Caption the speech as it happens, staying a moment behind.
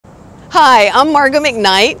Hi, I'm Margo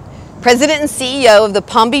McKnight, President and CEO of the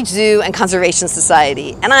Palm Beach Zoo and Conservation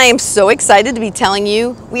Society, and I am so excited to be telling you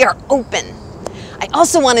we are open. I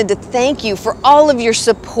also wanted to thank you for all of your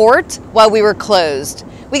support while we were closed.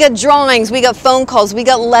 We got drawings, we got phone calls, we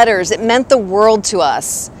got letters. It meant the world to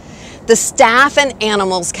us. The staff and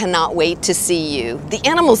animals cannot wait to see you. The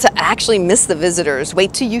animals actually miss the visitors.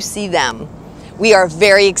 Wait till you see them. We are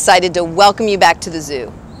very excited to welcome you back to the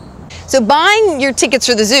zoo. So buying your tickets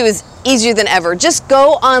for the zoo is easier than ever. Just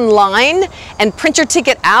go online and print your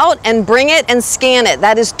ticket out and bring it and scan it.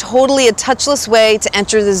 That is totally a touchless way to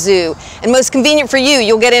enter the zoo. And most convenient for you,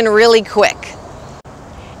 you'll get in really quick.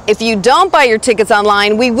 If you don't buy your tickets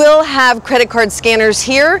online, we will have credit card scanners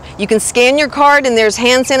here. You can scan your card and there's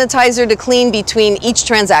hand sanitizer to clean between each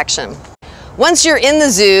transaction. Once you're in the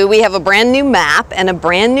zoo, we have a brand new map and a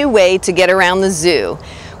brand new way to get around the zoo.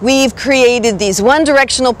 We've created these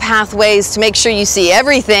one-directional pathways to make sure you see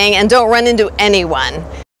everything and don't run into anyone.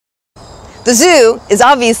 The zoo is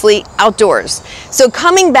obviously outdoors, so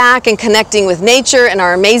coming back and connecting with nature and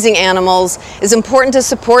our amazing animals is important to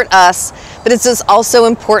support us, but it's just also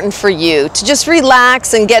important for you to just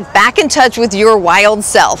relax and get back in touch with your wild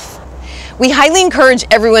self. We highly encourage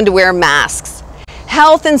everyone to wear masks.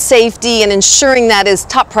 Health and safety and ensuring that is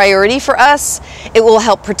top priority for us. It will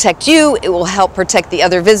help protect you, it will help protect the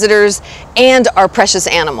other visitors and our precious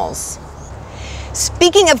animals.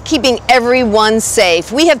 Speaking of keeping everyone safe,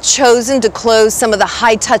 we have chosen to close some of the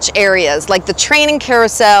high-touch areas like the training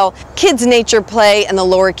carousel, kids' nature play, and the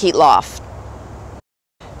Lower Keat Loft.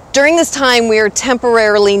 During this time, we are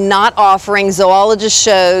temporarily not offering zoologist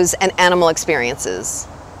shows and animal experiences.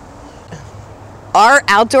 Our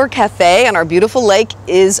outdoor cafe on our beautiful lake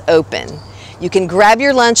is open. You can grab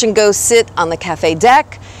your lunch and go sit on the cafe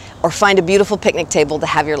deck or find a beautiful picnic table to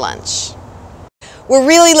have your lunch. We're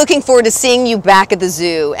really looking forward to seeing you back at the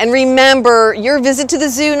zoo. And remember, your visit to the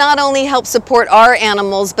zoo not only helps support our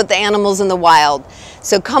animals, but the animals in the wild.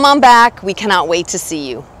 So come on back, we cannot wait to see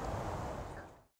you.